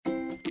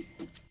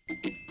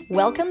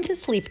Welcome to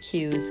Sleep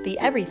Cues, the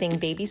Everything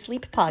Baby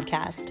Sleep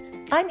podcast.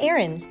 I'm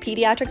Erin,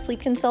 pediatric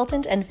sleep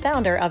consultant and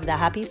founder of the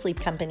Happy Sleep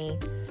Company.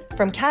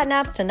 From cat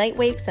naps to night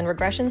wakes and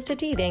regressions to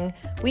teething,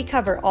 we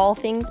cover all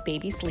things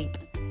baby sleep.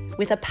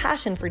 With a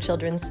passion for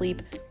children's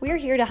sleep, we're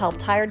here to help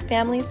tired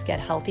families get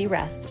healthy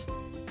rest.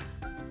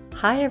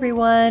 Hi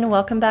everyone,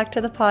 welcome back to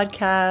the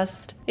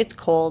podcast. It's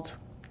cold.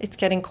 It's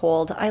getting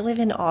cold. I live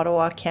in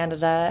Ottawa,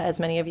 Canada,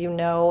 as many of you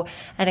know,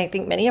 and I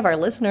think many of our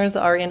listeners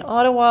are in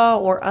Ottawa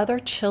or other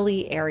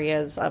chilly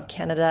areas of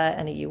Canada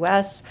and the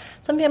US.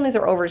 Some families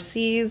are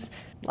overseas,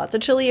 lots of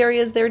chilly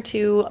areas there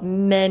too.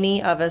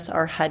 Many of us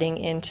are heading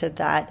into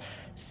that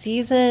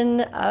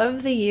season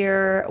of the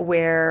year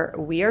where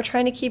we are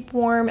trying to keep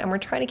warm and we're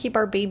trying to keep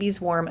our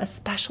babies warm,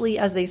 especially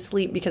as they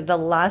sleep, because the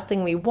last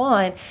thing we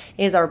want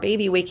is our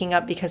baby waking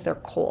up because they're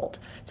cold.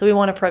 So we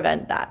want to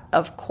prevent that,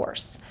 of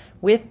course.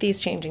 With these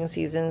changing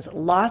seasons,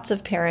 lots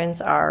of parents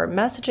are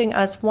messaging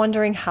us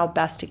wondering how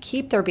best to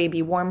keep their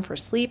baby warm for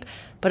sleep,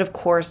 but of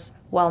course,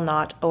 while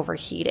not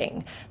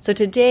overheating. So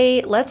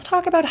today, let's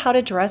talk about how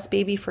to dress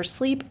baby for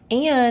sleep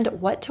and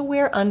what to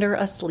wear under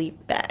a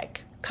sleep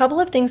bag.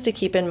 Couple of things to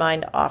keep in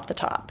mind off the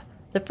top.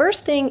 The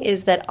first thing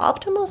is that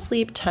optimal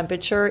sleep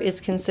temperature is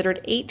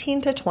considered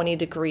 18 to 20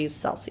 degrees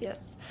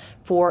Celsius.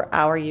 For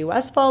our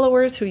US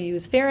followers who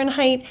use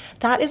Fahrenheit,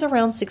 that is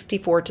around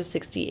 64 to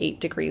 68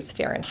 degrees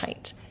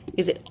Fahrenheit.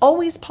 Is it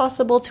always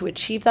possible to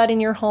achieve that in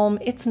your home?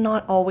 It's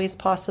not always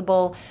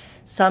possible.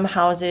 Some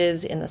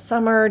houses in the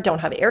summer don't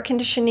have air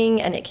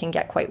conditioning and it can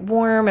get quite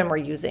warm, and we're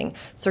using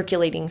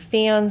circulating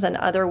fans and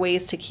other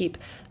ways to keep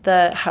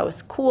the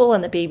house cool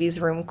and the baby's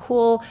room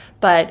cool,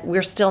 but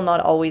we're still not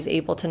always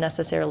able to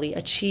necessarily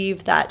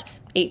achieve that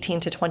 18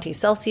 to 20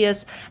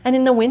 Celsius. And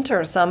in the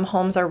winter, some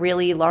homes are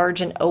really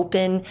large and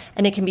open,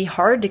 and it can be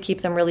hard to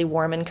keep them really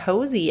warm and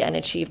cozy and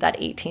achieve that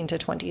 18 to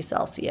 20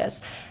 Celsius.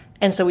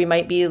 And so we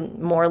might be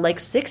more like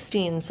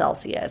 16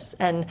 Celsius.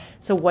 And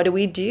so what do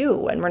we do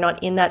when we're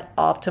not in that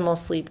optimal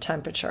sleep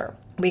temperature?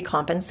 We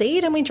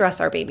compensate and we dress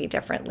our baby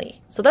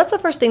differently. So that's the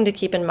first thing to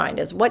keep in mind,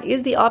 is what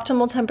is the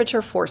optimal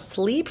temperature for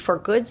sleep, for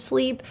good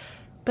sleep,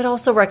 but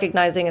also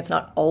recognizing it's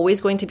not always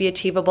going to be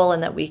achievable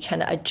and that we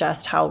can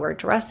adjust how we're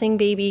dressing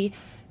baby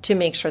to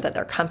make sure that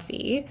they're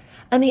comfy.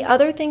 And the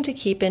other thing to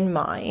keep in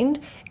mind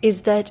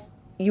is that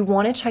you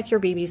want to check your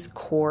baby's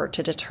core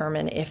to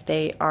determine if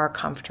they are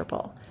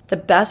comfortable. The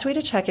best way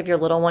to check if your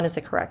little one is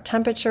the correct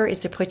temperature is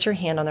to put your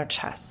hand on their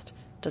chest.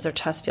 Does their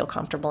chest feel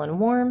comfortable and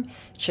warm?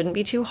 It shouldn't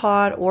be too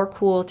hot or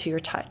cool to your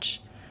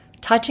touch.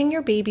 Touching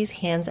your baby's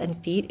hands and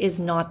feet is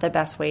not the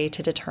best way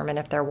to determine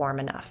if they're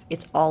warm enough.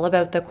 It's all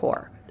about the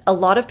core. A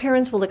lot of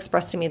parents will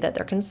express to me that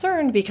they're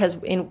concerned because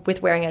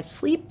with wearing a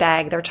sleep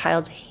bag, their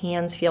child's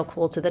hands feel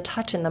cool to the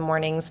touch in the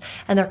mornings,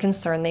 and they're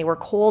concerned they were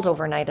cold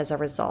overnight as a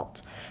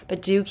result.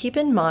 But do keep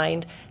in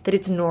mind that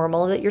it's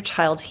normal that your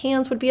child's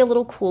hands would be a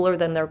little cooler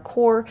than their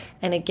core.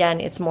 And again,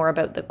 it's more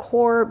about the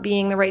core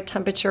being the right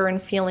temperature and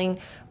feeling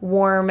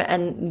warm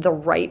and the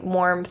right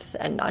warmth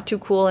and not too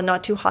cool and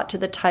not too hot to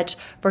the touch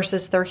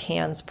versus their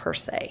hands per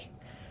se.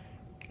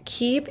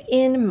 Keep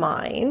in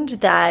mind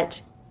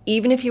that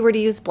even if you were to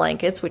use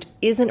blankets, which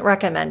isn't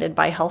recommended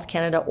by Health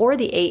Canada or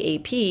the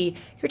AAP,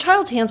 your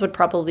child's hands would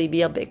probably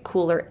be a bit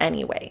cooler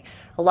anyway.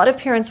 A lot of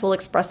parents will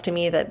express to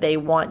me that they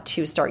want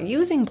to start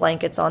using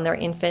blankets on their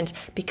infant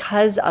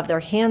because of their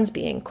hands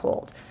being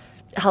cold.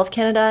 Health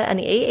Canada and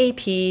the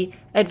AAP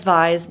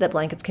advise that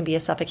blankets can be a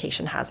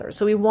suffocation hazard,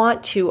 so we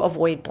want to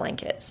avoid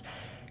blankets.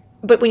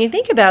 But when you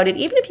think about it,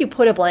 even if you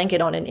put a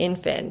blanket on an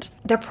infant,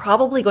 they're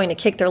probably going to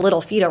kick their little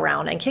feet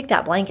around and kick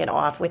that blanket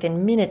off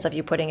within minutes of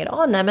you putting it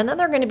on them, and then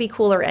they're going to be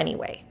cooler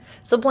anyway.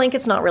 So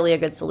blanket's not really a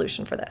good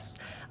solution for this.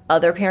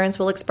 Other parents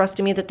will express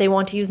to me that they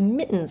want to use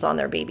mittens on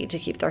their baby to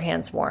keep their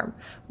hands warm.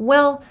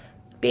 Well,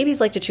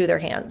 babies like to chew their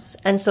hands,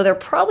 and so they're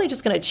probably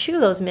just going to chew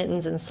those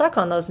mittens and suck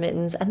on those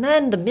mittens, and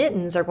then the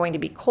mittens are going to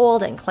be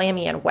cold and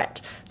clammy and wet.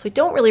 So we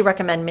don't really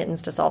recommend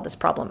mittens to solve this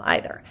problem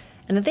either.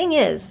 And the thing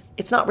is,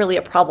 it's not really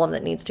a problem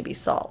that needs to be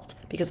solved.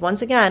 Because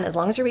once again, as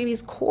long as your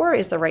baby's core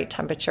is the right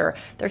temperature,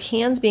 their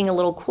hands being a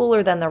little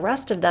cooler than the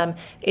rest of them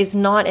is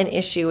not an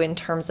issue in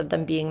terms of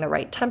them being the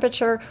right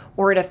temperature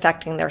or it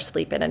affecting their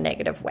sleep in a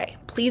negative way.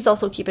 Please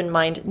also keep in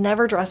mind,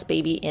 never dress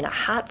baby in a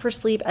hat for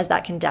sleep, as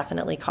that can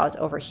definitely cause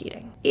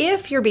overheating.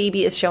 If your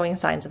baby is showing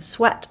signs of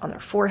sweat on their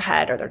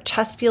forehead or their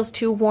chest feels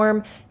too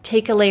warm,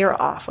 take a layer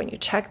off. When you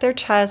check their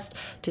chest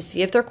to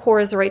see if their core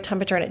is the right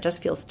temperature and it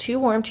just feels too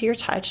warm to your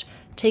touch,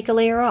 take a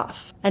layer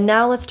off. And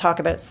now let's talk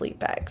about sleep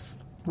bags.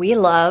 We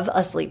love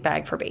a sleep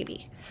bag for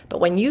baby, but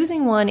when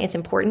using one, it's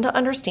important to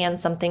understand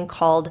something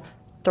called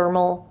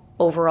thermal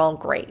overall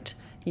grade.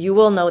 You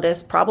will know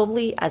this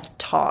probably as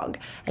TOG,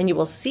 and you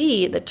will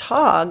see the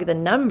TOG, the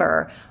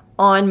number,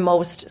 on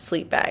most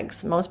sleep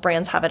bags. Most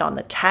brands have it on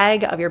the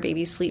tag of your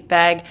baby's sleep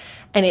bag,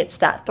 and it's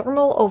that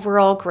thermal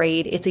overall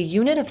grade. It's a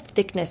unit of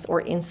thickness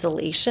or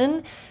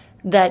insulation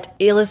that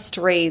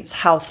illustrates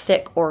how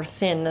thick or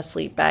thin the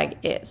sleep bag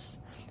is.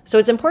 So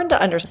it's important to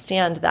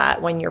understand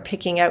that when you're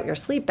picking out your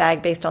sleep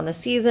bag based on the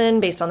season,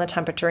 based on the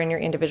temperature in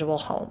your individual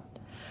home.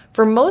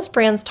 For most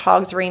brands,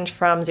 TOGs range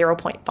from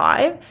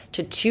 0.5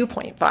 to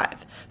 2.5.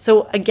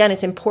 So again,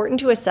 it's important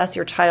to assess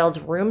your child's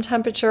room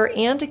temperature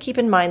and to keep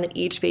in mind that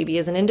each baby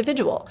is an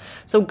individual.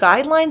 So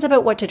guidelines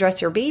about what to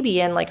dress your baby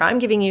in, like I'm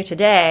giving you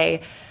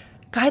today,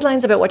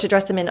 guidelines about what to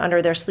dress them in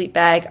under their sleep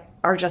bag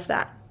are just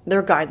that.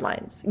 They're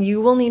guidelines.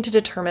 You will need to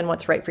determine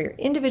what's right for your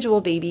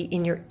individual baby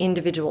in your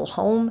individual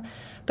home,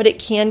 but it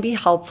can be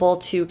helpful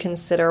to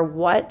consider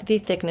what the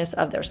thickness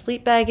of their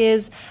sleep bag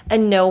is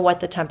and know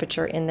what the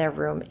temperature in their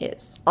room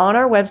is. On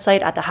our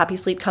website at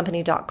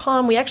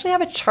thehappysleepcompany.com, we actually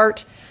have a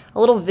chart, a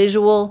little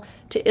visual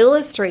to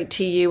illustrate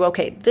to you,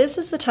 okay, this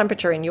is the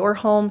temperature in your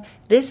home.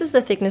 This is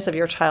the thickness of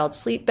your child's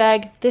sleep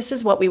bag. This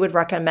is what we would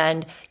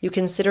recommend you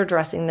consider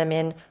dressing them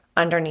in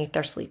underneath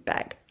their sleep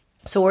bag.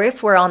 So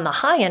if we're on the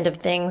high end of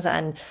things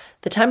and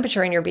the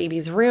temperature in your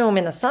baby's room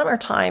in the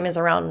summertime is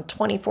around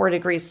 24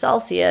 degrees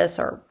Celsius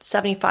or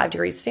 75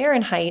 degrees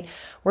Fahrenheit,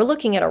 we're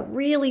looking at a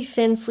really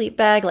thin sleep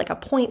bag, like a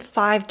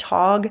 0.5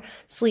 TOG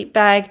sleep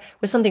bag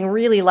with something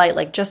really light,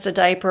 like just a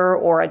diaper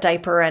or a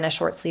diaper and a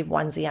short sleeve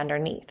onesie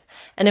underneath.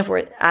 And if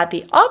we're at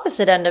the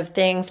opposite end of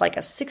things, like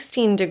a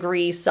 16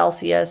 degrees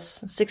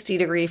Celsius, 60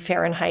 degree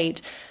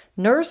Fahrenheit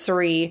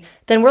nursery,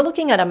 then we're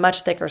looking at a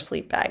much thicker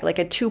sleep bag, like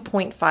a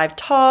 2.5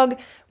 TOG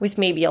with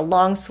maybe a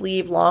long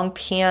sleeve, long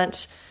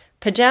pant,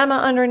 pajama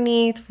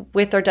underneath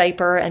with their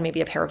diaper and maybe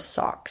a pair of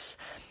socks.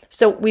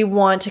 So we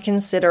want to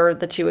consider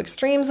the two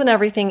extremes and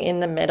everything in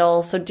the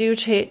middle. So do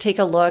take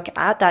a look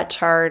at that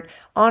chart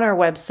on our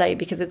website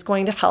because it's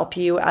going to help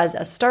you as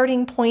a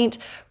starting point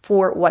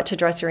for what to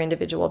dress your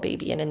individual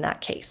baby in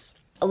that case.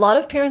 A lot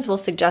of parents will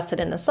suggest that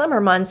in the summer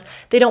months,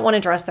 they don't want to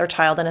dress their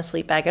child in a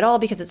sleep bag at all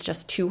because it's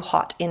just too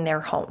hot in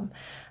their home.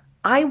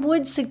 I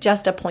would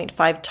suggest a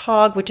 0.5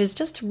 TOG, which is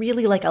just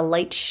really like a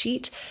light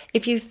sheet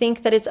if you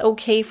think that it's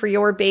okay for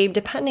your babe,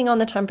 depending on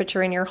the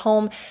temperature in your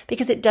home,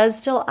 because it does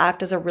still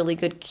act as a really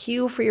good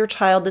cue for your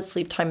child that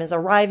sleep time is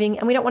arriving.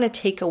 And we don't want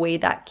to take away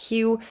that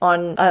cue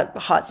on a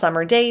hot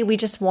summer day. We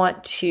just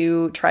want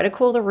to try to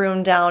cool the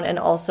room down and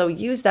also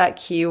use that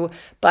cue,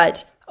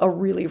 but a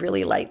really,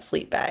 really light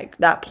sleep bag,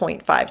 that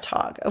 0.5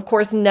 TOG. Of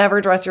course, never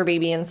dress your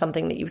baby in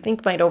something that you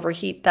think might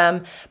overheat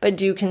them, but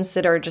do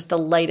consider just the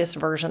lightest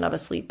version of a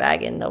sleep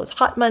bag in those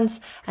hot months,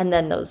 and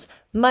then those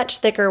much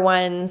thicker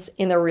ones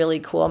in the really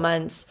cool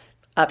months,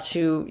 up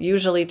to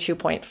usually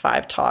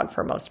 2.5 TOG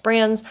for most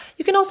brands.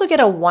 You can also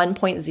get a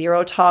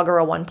 1.0 TOG or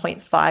a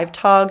 1.5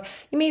 TOG.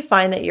 You may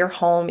find that your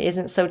home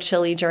isn't so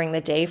chilly during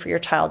the day for your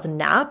child's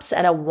naps,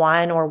 and a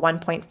 1 or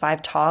 1.5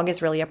 TOG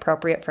is really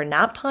appropriate for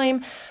nap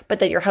time, but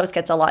that your house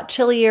gets a lot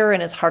chillier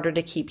and is harder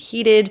to keep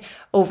heated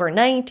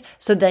overnight.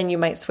 So then you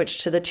might switch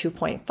to the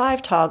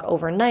 2.5 TOG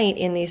overnight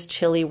in these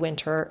chilly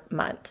winter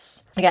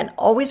months. Again,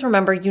 always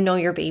remember you know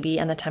your baby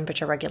and the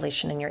temperature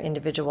regulation in your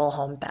individual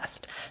home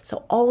best.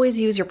 So always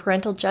use your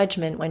parental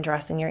judgment when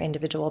dressing your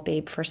individual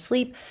babe for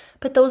sleep.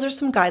 But those are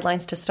some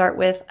guidelines to start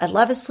with. I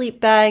love a sleep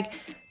bag.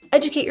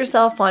 Educate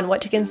yourself on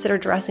what to consider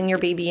dressing your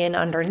baby in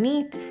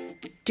underneath.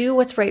 Do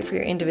what's right for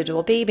your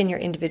individual babe in your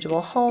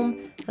individual home.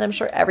 And I'm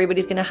sure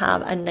everybody's going to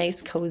have a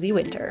nice, cozy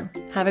winter.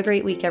 Have a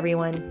great week,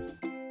 everyone.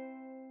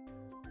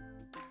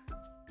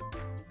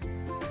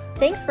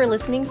 Thanks for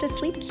listening to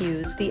Sleep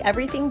Cues, the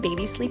Everything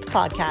Baby Sleep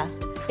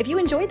podcast. If you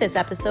enjoyed this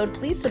episode,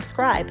 please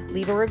subscribe,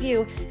 leave a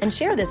review, and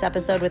share this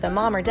episode with a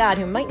mom or dad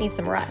who might need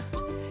some rest.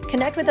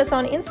 Connect with us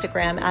on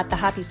Instagram at The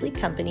Happy Sleep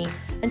Company,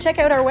 and check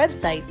out our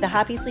website,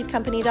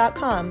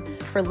 thehappysleepcompany.com,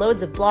 for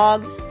loads of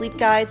blogs, sleep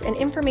guides, and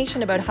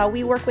information about how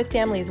we work with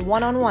families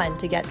one-on-one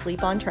to get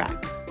sleep on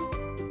track.